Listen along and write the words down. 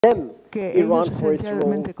que ellos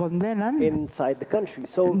esencialmente condenan inside the country.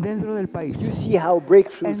 So dentro del país. you see how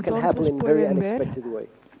breakthroughs can happen in a very unexpected way.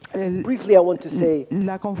 Briefly, I want to say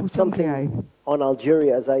La confusión que hay. something on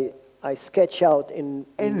Algeria as I sketch out in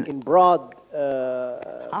broad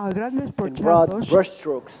A grandes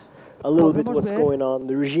brushstrokes a little bit podemos what's ver going on,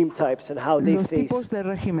 the regime types and how they los face tipos de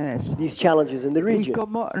regímenes these challenges in the y region.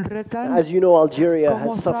 cómo retan, As you know, Algeria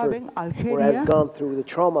como has suffered saben, or has Algeria gone through the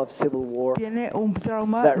trauma of civil war tiene un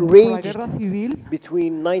trauma that por la raged guerra civil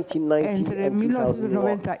between 1990 entre and 2001.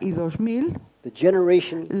 1990 y 2000. The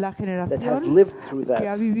generation La that has generación lived through que ha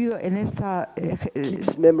that vivido en esta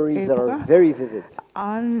keeps memories that are época very vivid.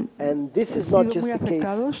 han And this is sido not just muy a case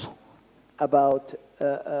afectados, about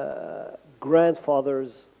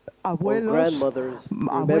grandfathers or abuelos, grandmothers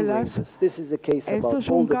remembering abuelas. this. This is a case Esto about es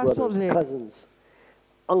un older caso brothers, de cousins,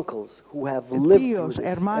 uncles who have lived tíos, through this and who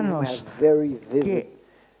hermanos have very vivid que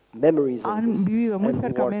memories of han this vivido muy and who are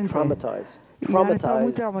cercamente traumatized y han estado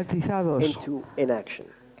muy traumatizados into inaction.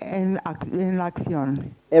 en la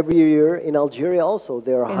acción. Every year in Algeria also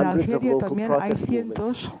there are En hundreds of Algeria local también hay protest movements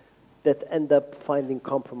cientos. that end up finding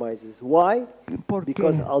compromises. Why? ¿Por qué?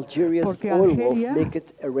 Because Algeria's Porque oil wealth Algeria make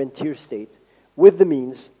it a rentier state with the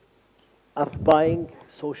means of buying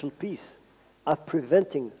social peace, of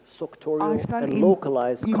preventing sectorial están and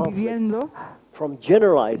localized conflict impidiendo from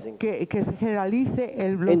generalizing que se generalice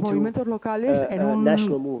los into movimientos locales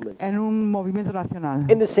national movements. en un movimiento nacional.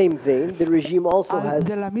 In the same vein, the regime also has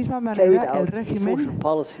De la misma carried manera, el out a social régimen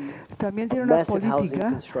policy también of tiene una massive housing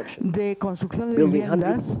política construction, de construcción de building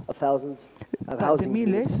viviendas hundreds of thousands of de housing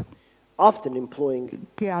units, miles often employing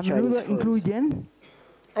que a Chinese menudo firms. incluyen,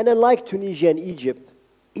 And unlike Tunisia and Egypt,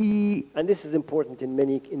 y and this is important in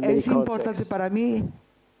many es importante contexts, para mí,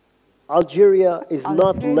 Algeria is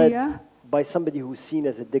not led Algeria by somebody who's seen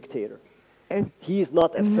as a dictator. He is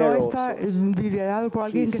not a no pharaoh, está liderado por he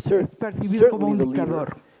alguien que is es percibido como certainly un the leader,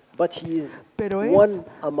 dictador, but he is pero es one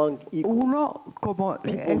among equals. uno como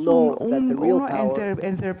People es know that the real uno power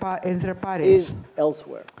entre pares. is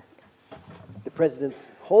elsewhere. The president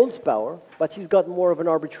holds power, but he's got more of an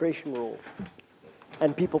arbitration role,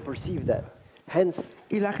 and people perceive that. Hence,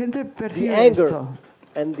 Y la gente the percibe anger esto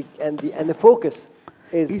and the focus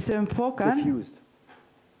y is se enfocan. diffused.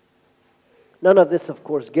 None of this, of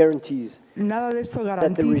course, guarantees Nada de esto that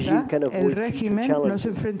the regime garantiza can el avoid future régimen no challenges se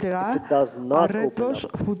enfrentará if it does a not open retos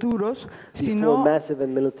up futuros si before no massive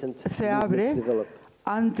and militant se movements abre develop.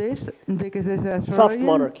 antes de que se Soft desarrollen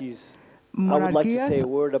monarchies. I would like to say a monarquías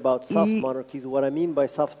word about soft y monarchies. What I mean by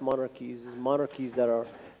soft monarchies is monarchies that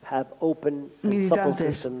have open and supple militantes.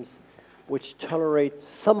 systems which tolerate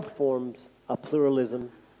some forms of pluralism,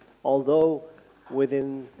 although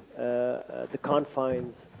within the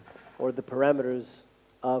confines or the parameters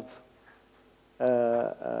of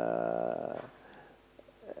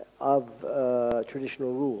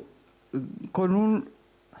traditional rule. con un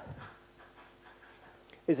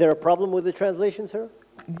Is there a problem with the translation, sir?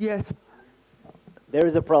 yes. There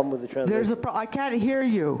is a problem with the There's translation. I can't hear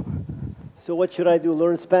you. So what should I do?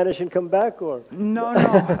 Learn Spanish and come back, or? No,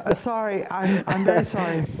 sorry. I'm very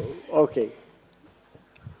sorry. Okay.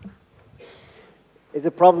 Is it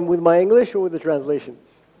a problem with my English or with the translation?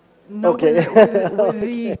 No, Okay. with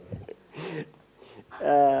the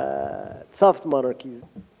Soft monarchies.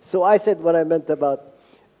 So I said what I meant about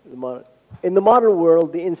the monarchy. In the modern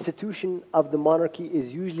world, the institution of the monarchy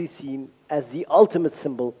is usually seen as the ultimate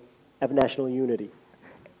symbol of national unity.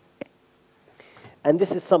 And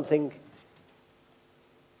this is something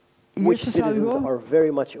which citizens are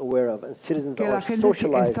very much aware of, and citizens que la are gente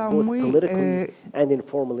socialized está both muy, politically and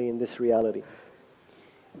informally in this reality.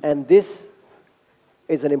 And this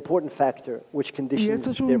is an important factor which conditions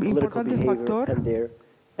esto es un their political importante behavior factor.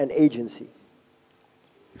 and agency.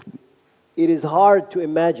 It is hard to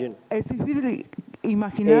imagine Es difícil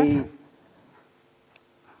imaginar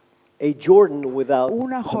a Jordan without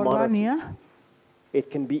una a monarchy. Jordania It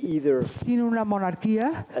can be either sin una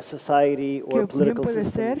monarquía a society or que a political bien puede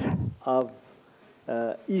system ser of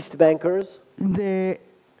East bankers de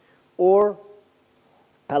or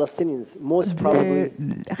Palestinians, most probably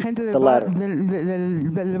gente the latter.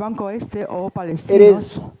 del Banco Este o It palestinos.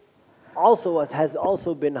 is also, it has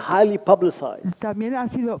also been highly publicized. También ha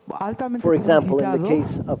sido altamente For example, in the publicitado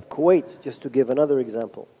case of Kuwait, just to give another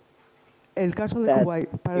example, el caso de that Kuwait,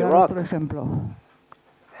 para dar Iraq otro ejemplo.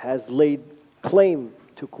 has laid claim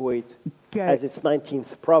to Kuwait Que as its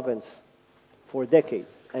 19th province for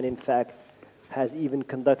decades, and in fact has even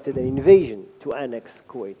conducted an invasion to annex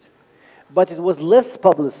Kuwait. But it was less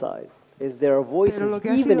publicized, as there are voices Pero lo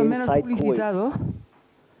que ha even sido menos inside Kuwait publicitado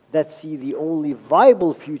that see the only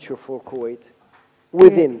viable future for Kuwait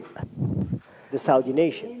within the Saudi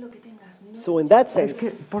nation. So in that sense, Es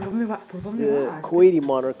que, ¿por dónde the vas? Kuwaiti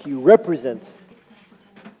monarchy represents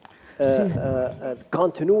a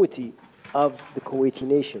continuity of the Kuwaiti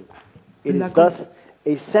nation. It La is thus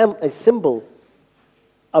a symbol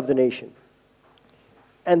of the nation.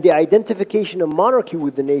 And the identification of monarchy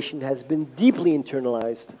with the nation has been deeply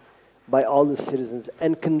internalized by all the citizens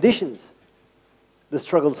and conditions the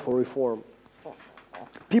struggles for reform.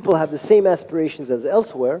 People have the same aspirations as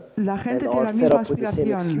elsewhere La and gente tiene are la fed misma up with the same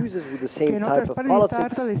aspiración excuses, with the que same en type otras of partes está politics,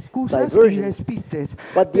 harta de excusas y diversions. despistes.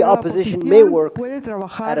 But the Pero la opposition may oposición work puede at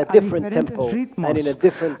trabajar a a different diferentes tempo ritmos. and in a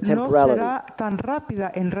different No temporality. será tan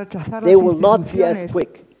rápida en rechazar They las will not be as instituciones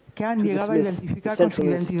quick que han to llegado a dismiss the identificar con su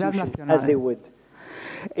central identidad institution as they nacional. would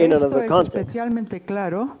in Esto another es context. especialmente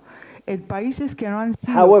claro en países que no han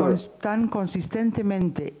sido However, tan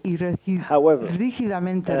consistentemente y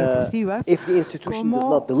rígidamente uh, represivas if the institution does como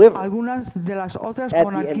not deliver, algunas de las otras at the end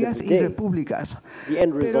of monarquías the y day, repúblicas. the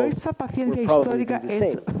end Pero result esta will paciencia probably be histórica the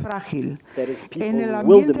es same. frágil. That is, people En el will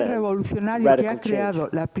ambiente demand revolucionario que ha radical creado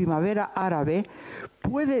change. la primavera árabe,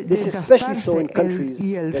 puede This is especially so in desgastarse countries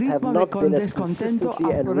y el that have ritmo de not been as descontento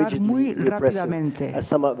consistently and aflorar muy rigidly repressive rápidamente. as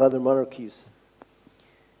some of other monarchies.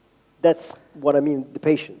 That's what I mean, the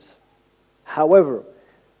patience. However,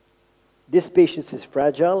 this patience is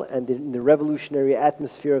fragile, and in the revolutionary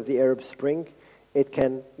atmosphere of the Arab Spring, it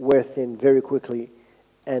can wear thin very quickly,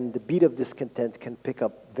 and the beat of discontent can pick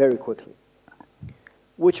up very quickly.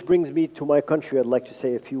 Which brings me to my country. I'd like to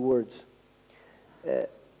say a few words.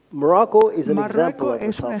 Morocco is an example Marruecos of a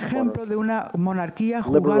es un soft ejemplo monarchy. de una monarquía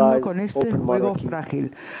jugando Liberalized, con este open juego monarchy.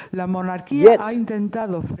 frágil. La monarquía Yet, ha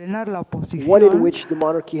intentado frenar la one in oposición which the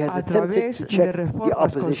monarchy has a attempted través to de check the reformas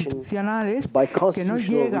opposition constitucionales by que no constitutional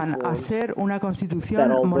llegan a reforms ser una that,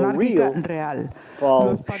 constitución although monárquica real, real. fall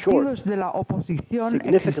Los partidos de la oposición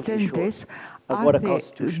significantly existentes of what a hace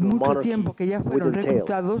constitutional mucho monarchy tiempo que ya would fueron entail.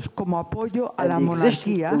 reclutados como apoyo a And la the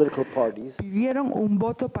existing monarquía, political parties pidieron un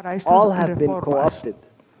voto para estas all have been reformas. co-opted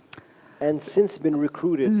and since been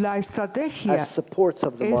recruited La estrategia as supports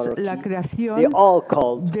of the es monarchy. la They creación all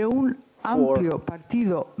called de un amplio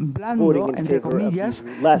partido blando, voting in entre favor of comillas,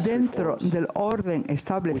 these last dentro reforms, del orden which you all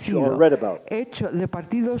establecido, read about. hecho de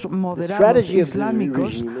partidos The moderados strategy of the islámicos,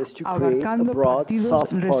 regime is to create a abarcando broad, partidos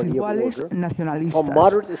soft party of residuales order from nacionalistas,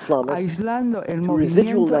 moderate Islamists aislando el to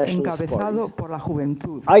residual movimiento nationalist encabezado parties, por la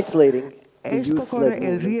juventud. isolating the Esto youth-led corre el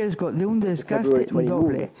movement, riesgo de un the desgaste February 20 doble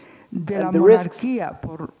movement. de And la the risks monarquía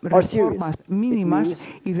por are serious. reformas It mínimas means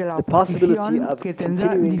y de la the possibility oposición of que tendrá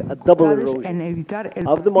continuing a double dificultades erosion en evitar el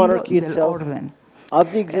of the partido monarchy del itself, orden. of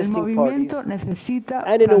the El existing parties, movimiento necesita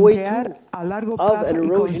and in a way plantear too, a largo of plazo an y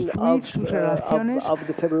erosion construir sus relaciones of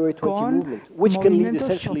the February 20 con movement, which can lead movimientos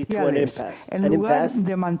essentially to an sociales, impasse. en An lugar impasse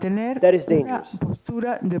de mantener that is una dangerous.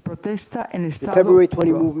 postura de protesta en The estado February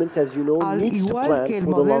 20 puro. movement, as you know, Al needs to igual plan que el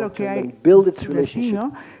for the long modelo que term hay and build its su relationship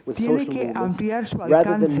vecino, with tiene social que movements, ampliar su rather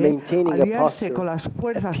than alcance, maintaining a aliarse posture con las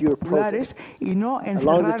fuerzas of pure populares protest. y no Along the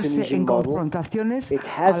encerrarse Tunisian en model, confrontaciones it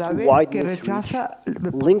has a la to vez widen que its reach, rechaza la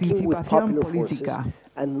linking with participación popular forces, política.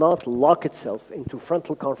 and not lock itself into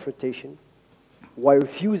frontal confrontation while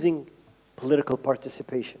refusing political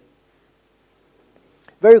participation.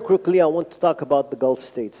 Very quickly, I want to talk about the Gulf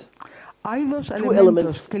states. Hay dos Two elementos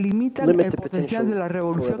elements que limitan limit el the potencial potential de la for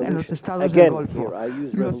revolución en los revolution. estados Again, del Golfo. here I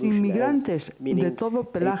use Los revolution inmigrantes as meaning de todo a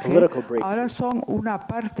pelaje political breakthrough. ahora son una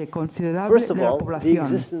parte considerable First of de la all, the población.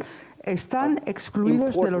 existence Están of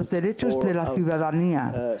excluidos de los important derechos or de la of,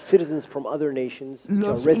 ciudadanía. Citizens from other nations which are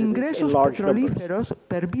Los residents in ingresos large numbers. petrolíferos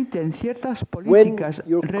permiten ciertas políticas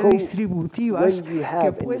redistributivas when you que have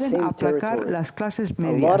in the pueden same aplacar territory las clases lot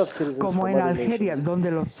medias, of citizens como from en other Algeria, nations, donde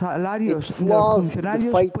los salarios it de los flaws the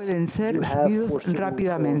funcionarios fight pueden ser you have subidos for civil reform,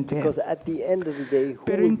 rápidamente. because at the end of the day, who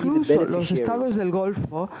Pero will be the incluso los beneficiaries estados del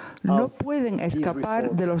Golfo no of pueden these escapar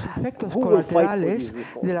de los reforms? efectos Who will fight for colaterales these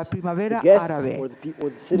de la reforms? primavera The guests árabe. or the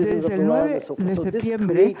citizens of Desde the el land 9 and so forth. de So this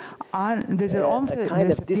septiembre, creates desde el 11 a de kind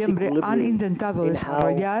of septiembre han disequilibrium intentado in how,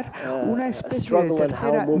 desarrollar una a especie de struggle and how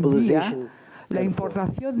tercera vía, mobilization la can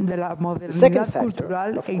importación de la second modernidad factor,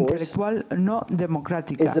 cultural of e course, intelectual no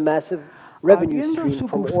democrática. is the massive revenue Habiendo stream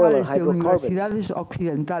from oil and sucursales de hydrocarbons, universidades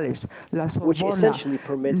occidentales, la which Sorbona, essentially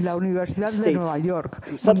permits la Universidad de states Nueva York,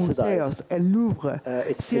 to subsidize, museos, el Louvre,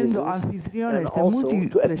 its siendo citizens, anfitriones and de also to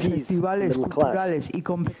múltiples appease the festivales middle class. culturales y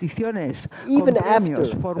competiciones Even con premios,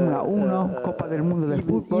 after, Fórmula 1, Copa del Mundo de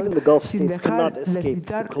fútbol, even the Gulf sin states cannot dejar de escape the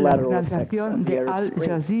citar la collateral effects financiación of the de Arab Al Spring.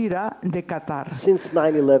 Jazeera de Qatar. Since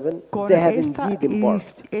 9/11, Con they have indeed embarked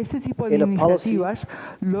este tipo de in a policy iniciativas,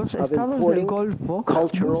 los of estados del importing Golfo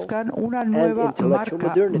cultural buscan una nueva intellectual marca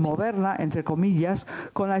modernity. moderna, entre comillas,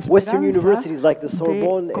 con la Western esperanza universities like the de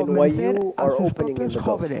Sorbonne and convencer NYU a are sus opening in propios the Gulf.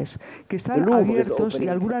 jóvenes, que The están Louvre is abiertos y opening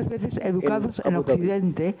algunas veces educados en Abu Dhabi.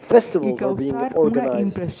 Occidente, y Festivals are being causar una organized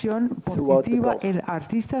impresión throughout the positiva Gulf. en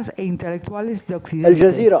artistas e intelectuales de Al Occidente.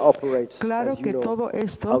 Jazeera operates, Claro as you que know, todo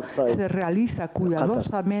esto outside se realiza Qatar.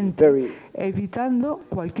 cuidadosamente, Very evitando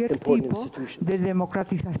cualquier important tipo institution. de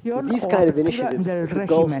democratización With these o kind of apertura initiatives, del the Gulf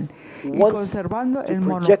régimen, y wants conservando to el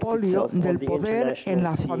project monopolio itself on del the poder en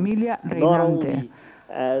la international scene, familia not reinante. only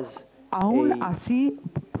as Aún a así,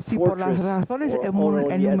 si por las fortress razones or only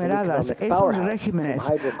as an enumeradas economic esos powerhouse regímenes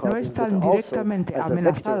from no hydrocarbons, están but also directamente as a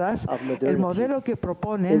vector amenazadas, of el modernity modelo que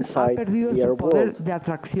proponen ha inside perdido the su Arab poder world. de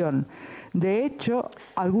atracción. De hecho,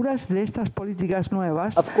 algunas de estas políticas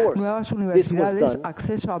nuevas, Of course, nuevas this was universidades, done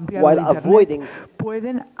acceso ampliado while a Internet, avoiding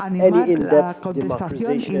pueden animar any la in-depth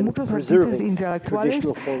contestación, y democratization and muchos artistas preserving intelectuales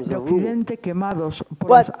traditional forms de of rule. Occidente quemados por But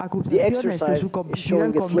las the acusaciones de exercise su is complicidad showing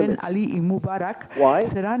its con Ben limits. Ali y Mubarak Why?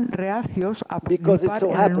 serán reacios a Because it participar so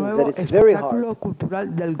en el happens nuevo that it's very espectáculo hard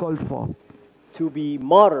cultural del Golfo. to be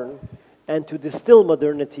modern and to distill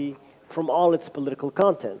modernity from all its political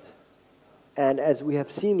content. And as we have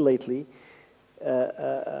seen lately,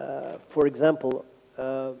 for example,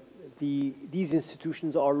 these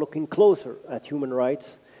institutions are looking closer at human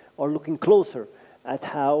rights, are looking closer at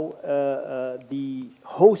how the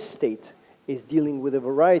host state is dealing with a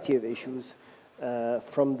variety of issues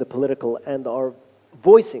from the political, and are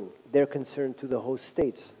voicing their concern to the host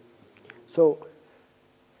states. So,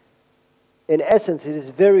 in essence, it is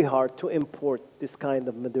very hard to import this kind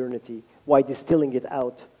of modernity while distilling it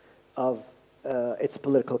out of its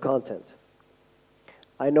political content.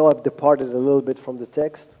 I know I've departed a little bit from the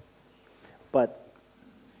text, but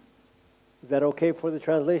is that okay for the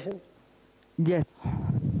translation? Yes.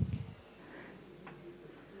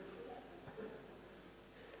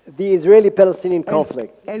 The Israeli-Palestinian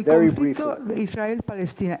conflict, El very conflicto briefly. de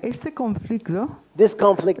Israel-Palestina. Este conflicto This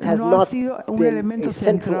conflict has no ha not sido un been elemento a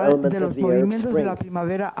central central element de of los the Arab movimientos de la Spring,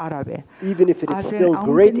 primavera árabe, even if it is still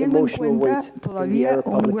aún great teniendo en emotional cuenta weight in the todavía Arab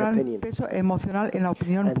un public gran opinion. peso emocional en la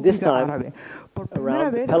opinión And this pública time, árabe. Por primera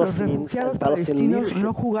around the vez, los Palestinians refugiados and Palestinian palestinos leadership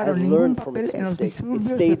no jugaron has ningún learned from papel its en los mistake. It disturbios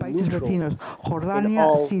de stayed países neutral vecinos, in Jordania,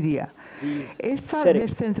 all Siria. these Esta settings. It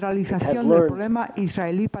has descentralización del learned problema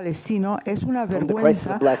israelí-palestino es una from the crisis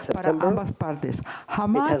vergüenza of Black para September. ambas partes. It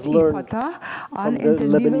Hamas has y learned Fatah han from the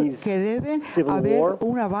entendido Lebanese que debe civil haber war.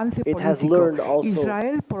 un avance It has político. learned also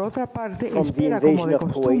Israel, por otra parte, from the espera como invasion de of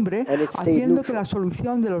Kuwait, costumbre, and it stayed haciendo que neutral. la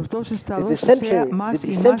solución de los dos The estados sea más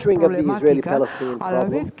y más decentering of the problemática, Israeli-Palestinian a la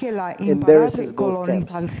problem vez que la embarrasses imparable both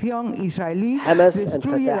camps. colonización israelí Hamas and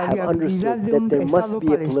destruye Fatah la have viabilidad understood de that un there must estado be a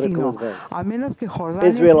political palestino, advance. a menos que Jordania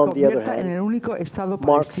Israel, se on the other convierta en hand, el único estado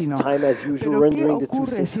marks palestino. time as usual, Pero ¿qué rendering the ocurre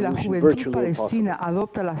two-state si la solution juventud virtually palestina impossible.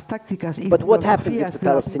 adopta las tácticas y But what happens if filosofías the de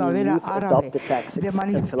la Palestinian primavera youth árabe, adopt the de tactics and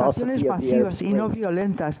manifestaciones philosophy of the Arab masivas y no Spring?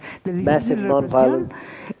 violentas, de difícil Massive represión? non-violent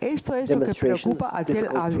Esto es lo que demonstrations, preocupa a Tel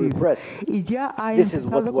difficult to Aviv, repress. y ya ha This is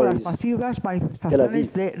what empezado con las worries masivas Tel manifestaciones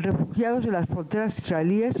Aviv. de refugiados en las fronteras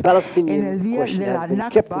israelíes The Palestinian en el día question de la has been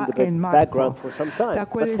kept in Nakba the en background marzo. for some time. La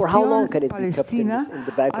But for how long cuestión can it be kept in palestina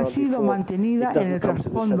the ha background sido before mantenida it en el doesn't come to the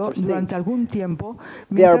trasfondo center durante stage? algún tiempo,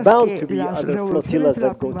 There are mientras bound que to be las other revoluciones flotillas de la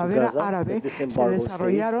that go to primavera Gaza árabe if this se embargo stays.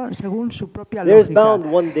 desarrollaron según su propia There's lógica. bound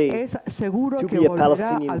one day Es seguro to que be a volverá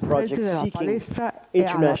Palestinian al frente project de la seeking palestra a la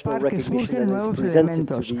international par que recognition surgen and is nuevos presented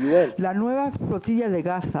to elementos. the UN. La nueva flotilla de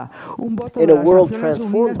Gaza, un voto In de a las world Naciones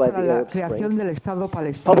transformed Unidas by para the la Arab creación Spring, del Estado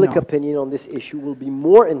palestino. public opinion on this issue will be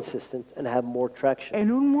more insistent and have more traction.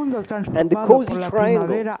 En un mundo And the transformado cozy por la triangle,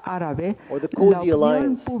 primavera árabe, or the la cozy opinión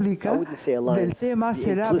alliance, I pública wouldn't say del alliance, tema the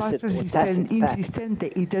será más implicit or tacit pact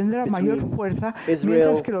insistente y tendrá mayor between fuerza, Israel,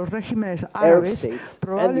 mientras que los regímenes Arab árabes states, and the United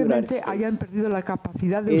probablemente States hayan perdido la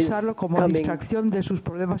capacidad de is usarlo como coming distracción de sus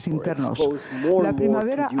problemas or internos. exposed more La and more to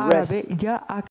primavera duress árabe ya ha